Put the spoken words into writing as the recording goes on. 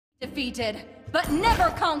Defeated, but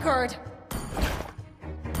never conquered!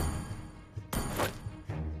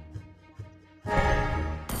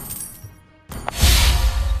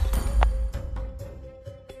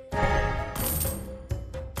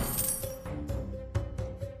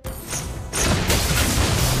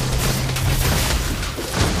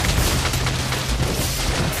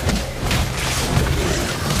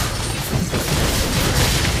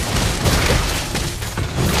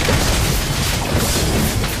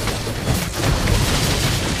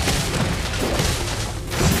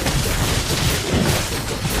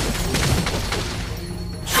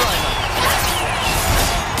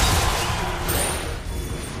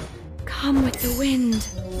 Come with the wind.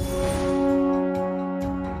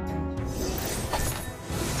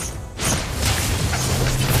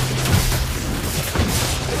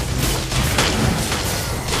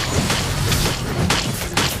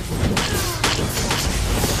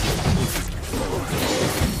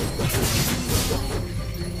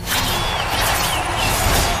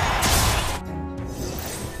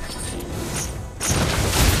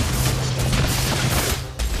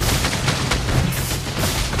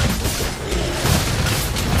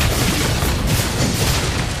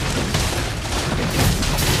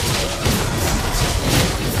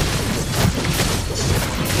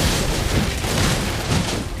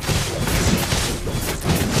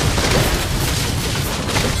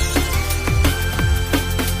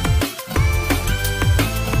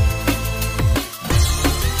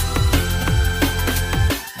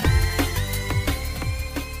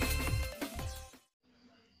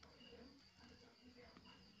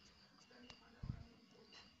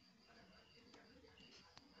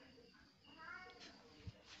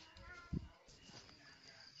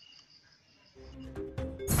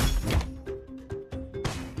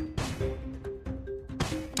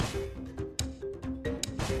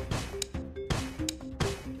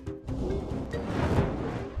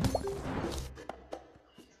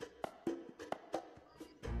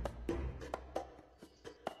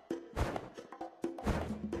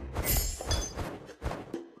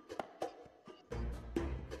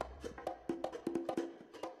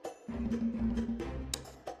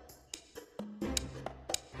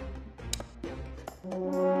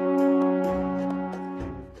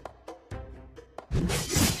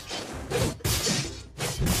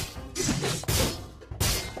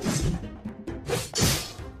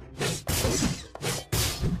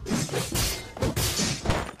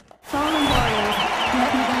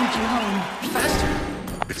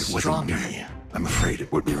 Stronger. I'm afraid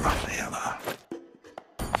it would be Raphaela.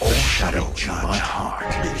 All shadow in my heart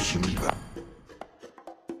bids you keep up.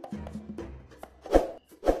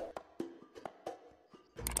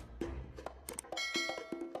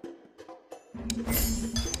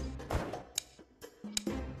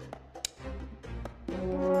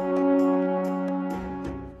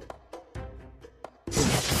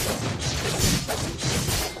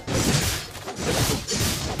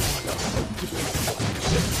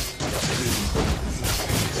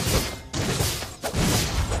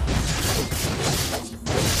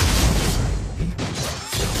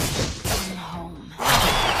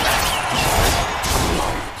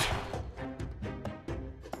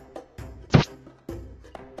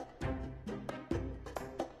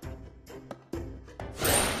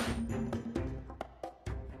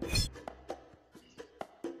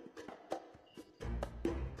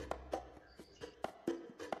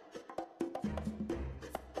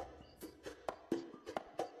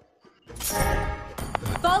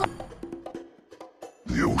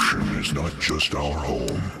 The ocean is not just our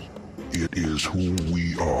home, it is who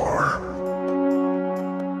we are.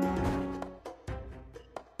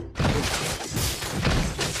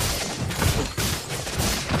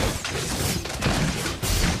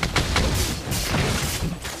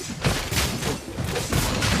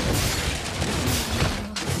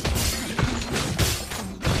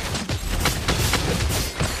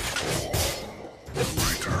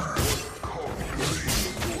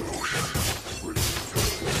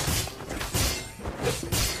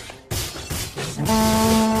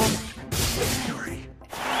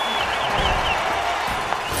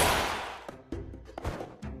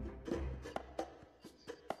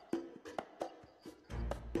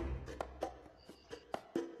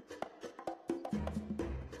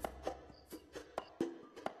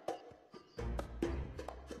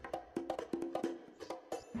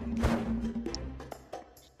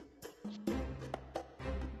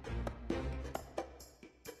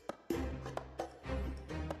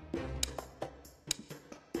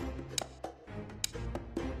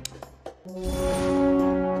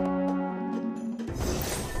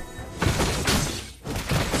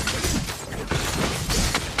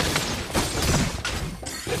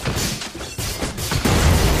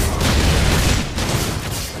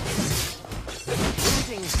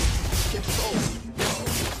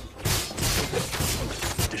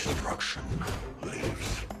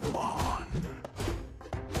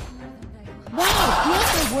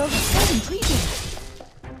 The world is so intriguing.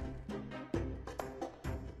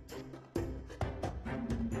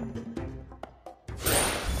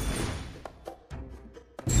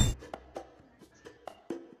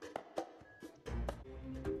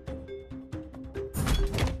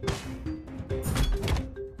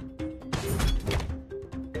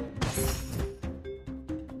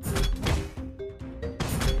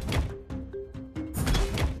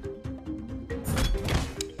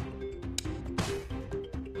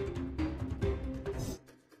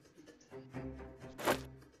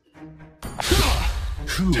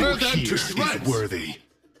 Who Tear them here to is shreds. worthy?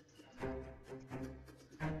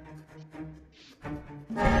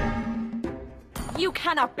 You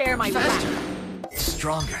cannot bear my wrath.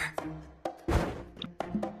 Stronger.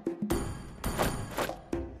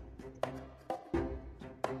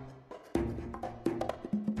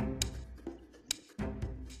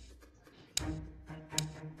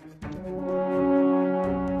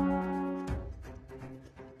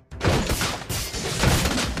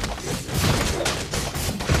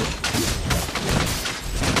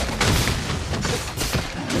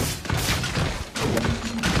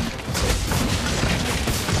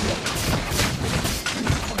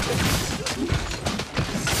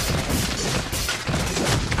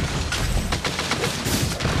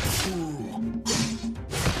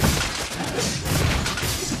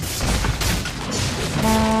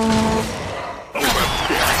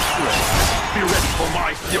 Be ready for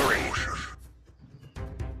my fury!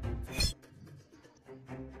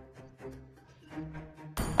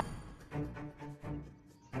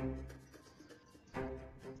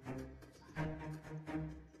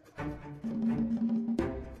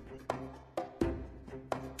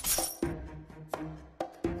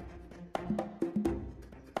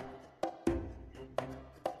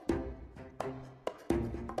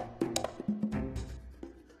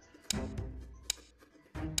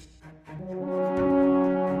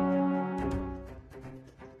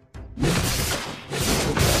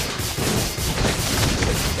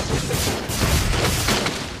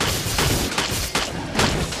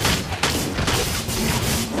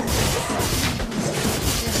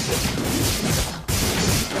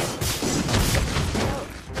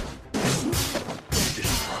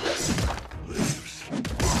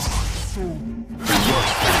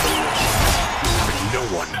 No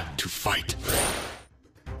one to fight.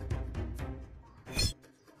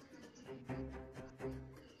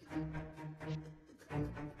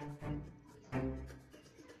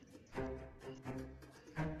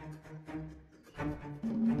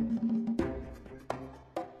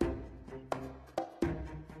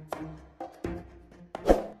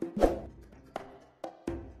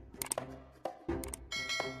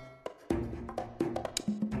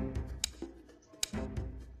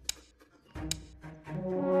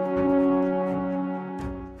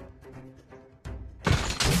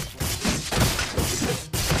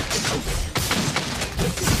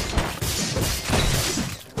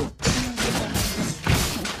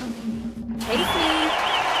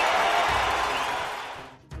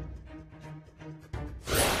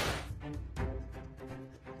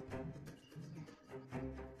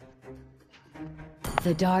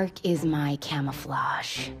 The dark is my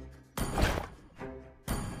camouflage.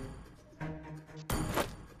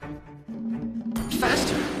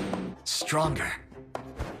 Faster. Stronger.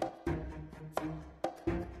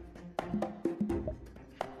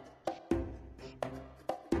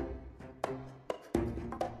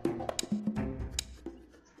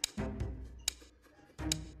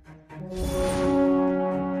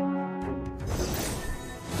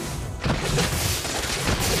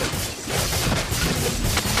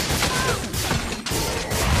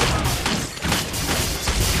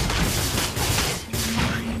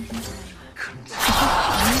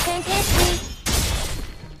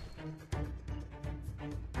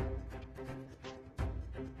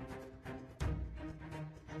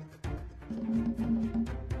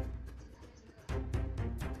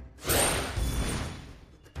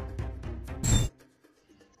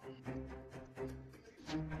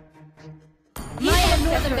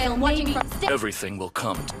 Everything will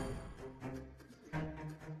come.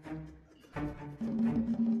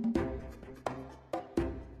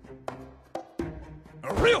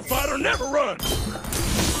 A real fighter never runs!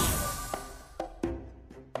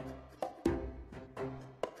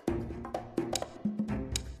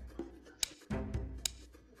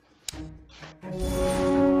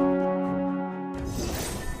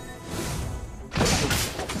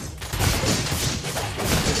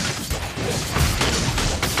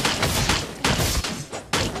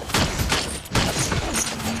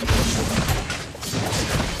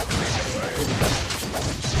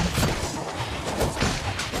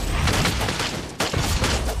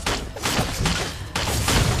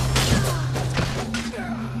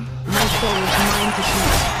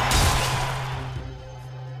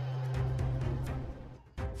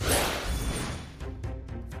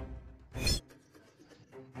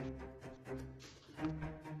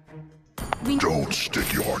 Don't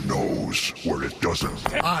stick your nose where it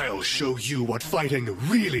doesn't. I'll show you what fighting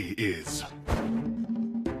really is.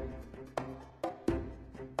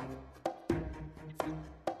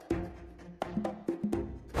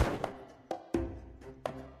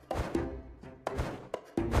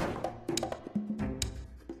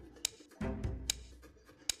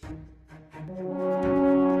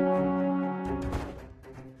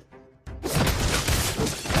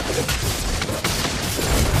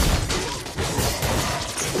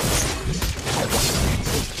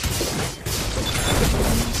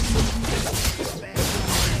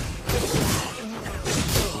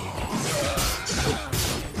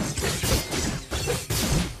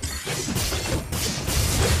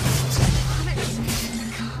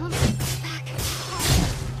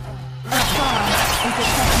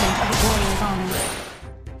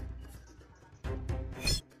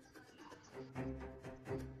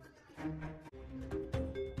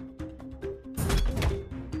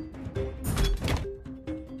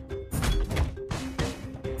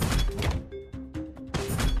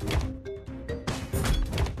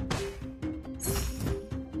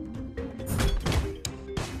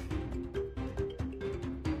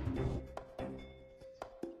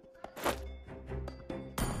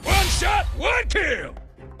 Shot, one kill!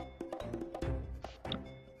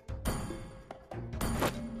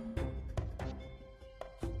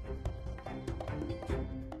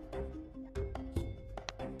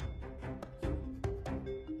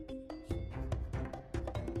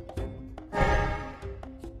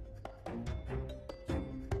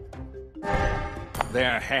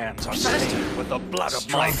 Their hands are stained with the blood of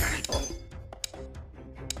my people.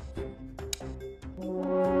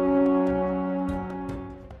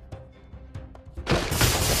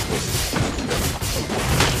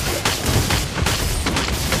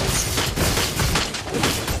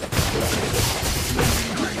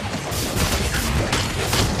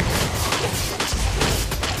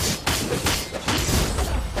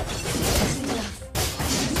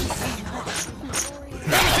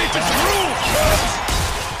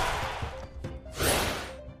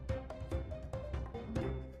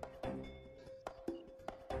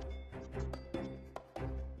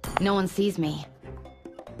 No one sees me.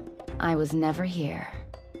 I was never here.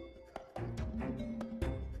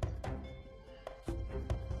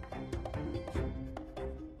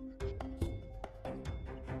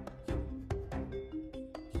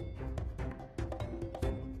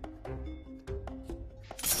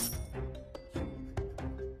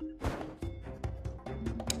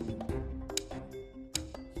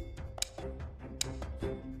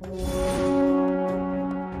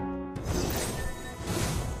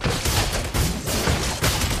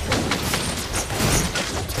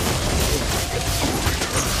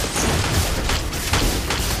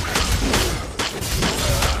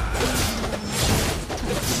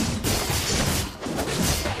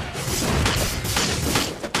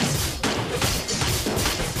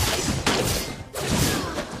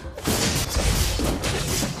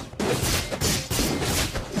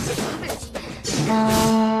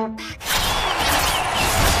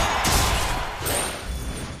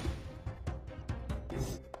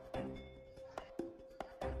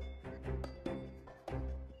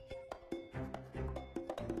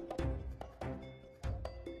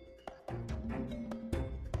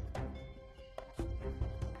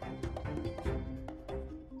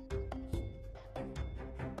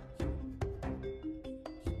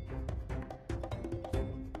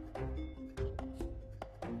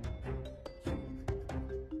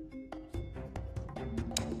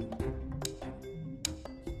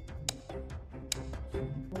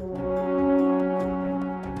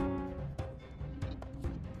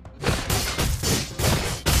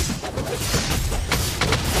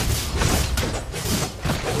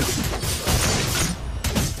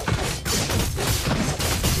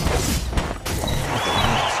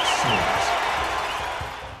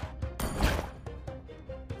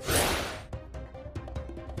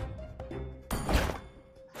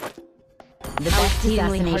 The best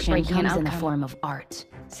assassination comes in the form of art,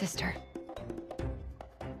 sister.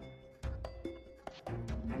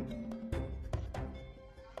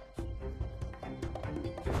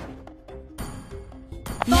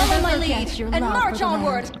 Follow my lead and march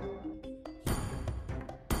onward!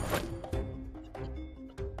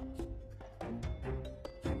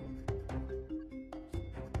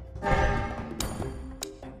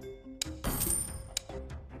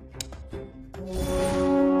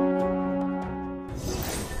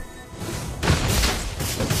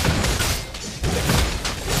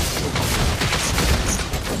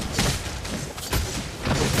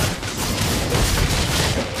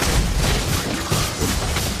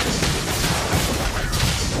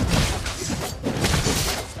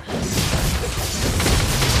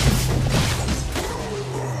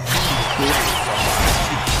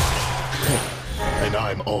 And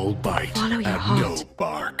I'm all bite Follow your and heart. no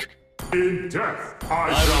bark. In death,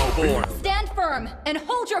 I I shall was born. Stand firm and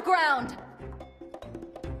hold your ground!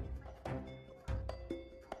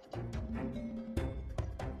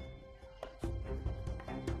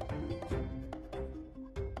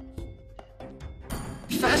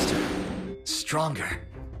 Faster. Stronger.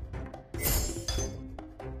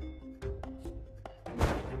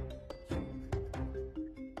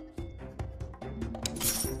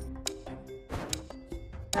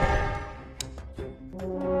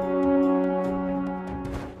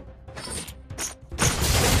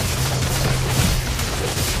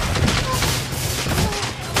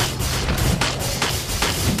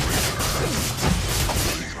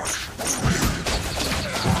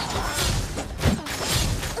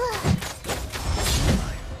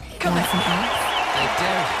 I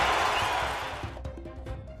dare you.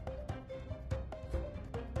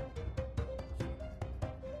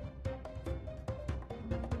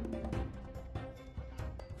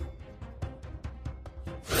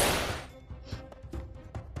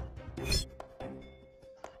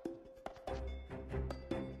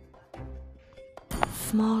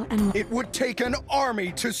 Small and It would take an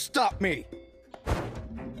army to stop me!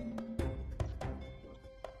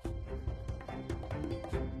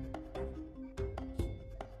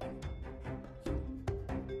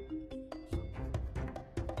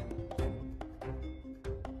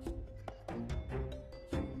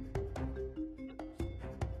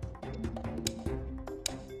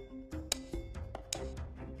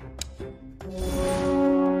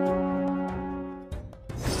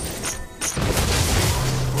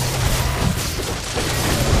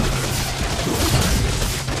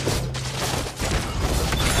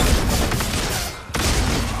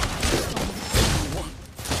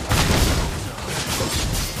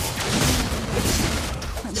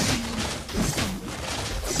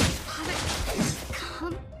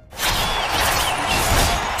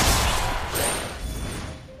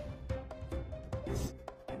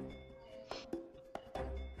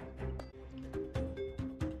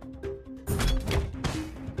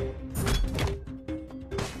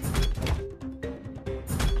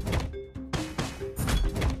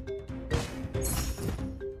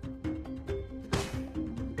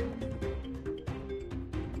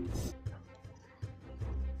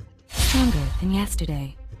 stronger than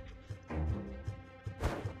yesterday.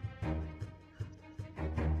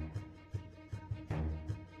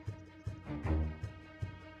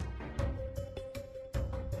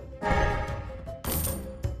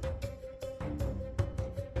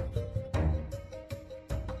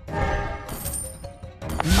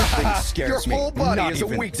 Nothing scares me. Your whole body Not is a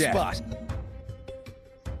even weak death. spot.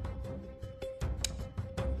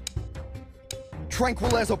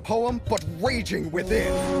 Tranquil as a poem, but raging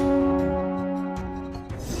within.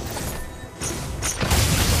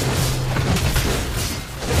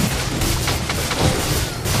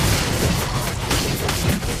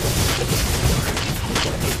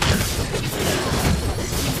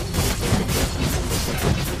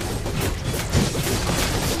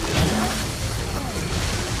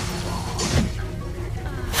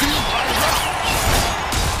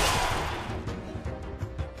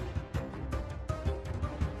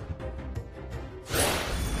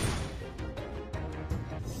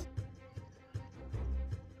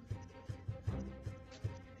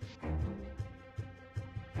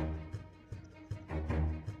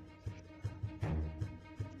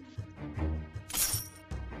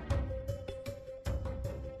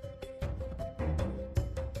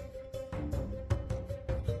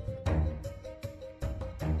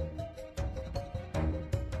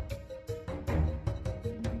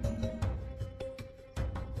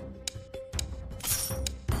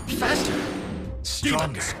 Faster.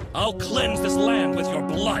 Stronger. Demons, I'll cleanse this land with your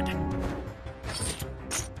blood.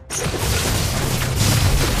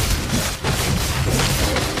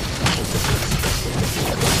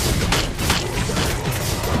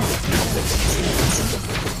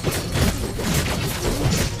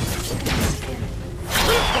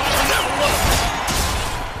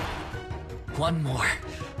 One more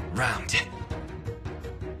round.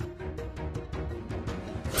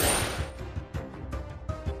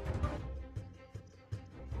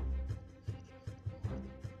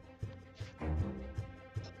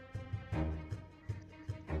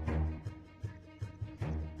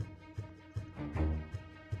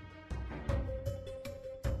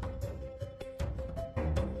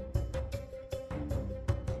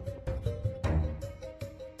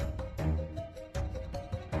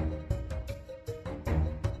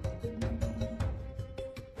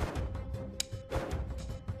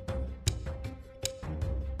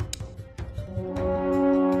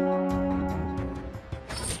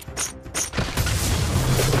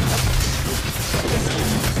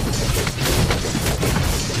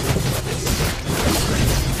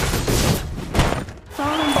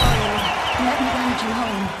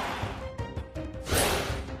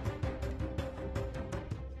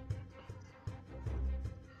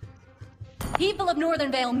 People of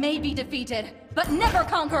Northern Vale may be defeated, but never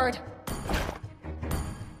conquered!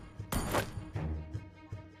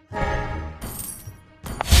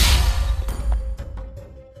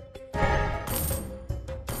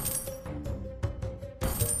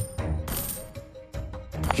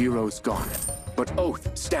 Heroes gone, but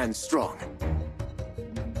Oath stands strong.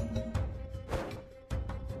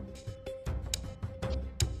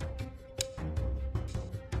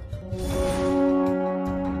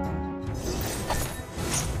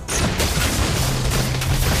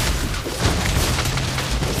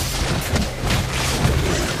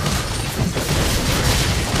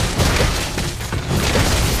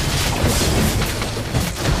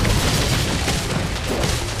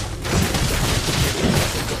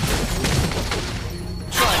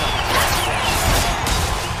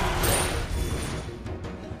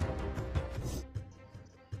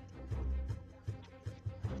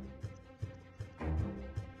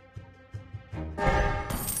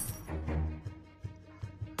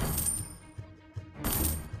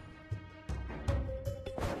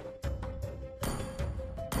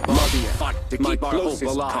 To keep our hope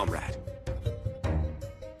alive, comrade.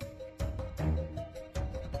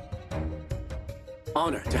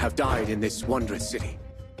 Honor to have died in this wondrous city.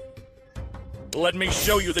 Let me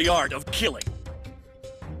show you the art of killing.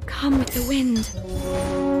 Come with the wind.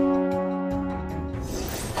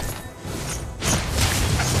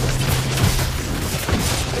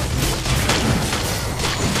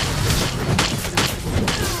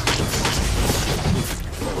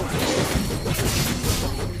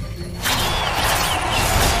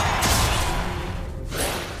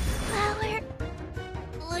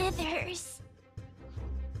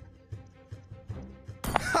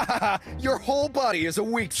 Your whole body is a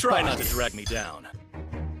weak spot. Try not to drag me down.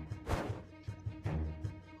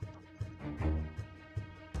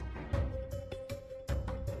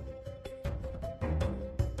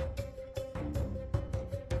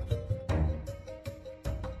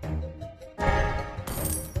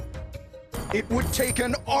 It would take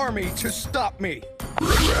an army to stop me.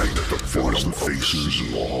 Drag the frozen faces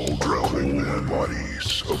of all drowning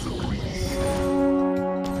bodies of the greedy.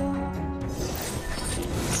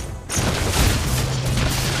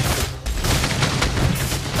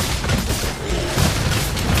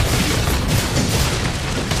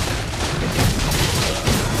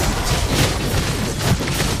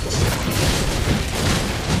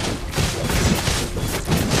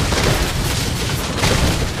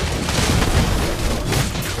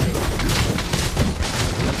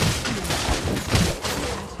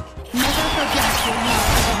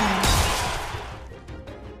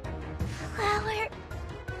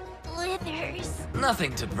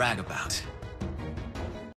 Nothing to brag about.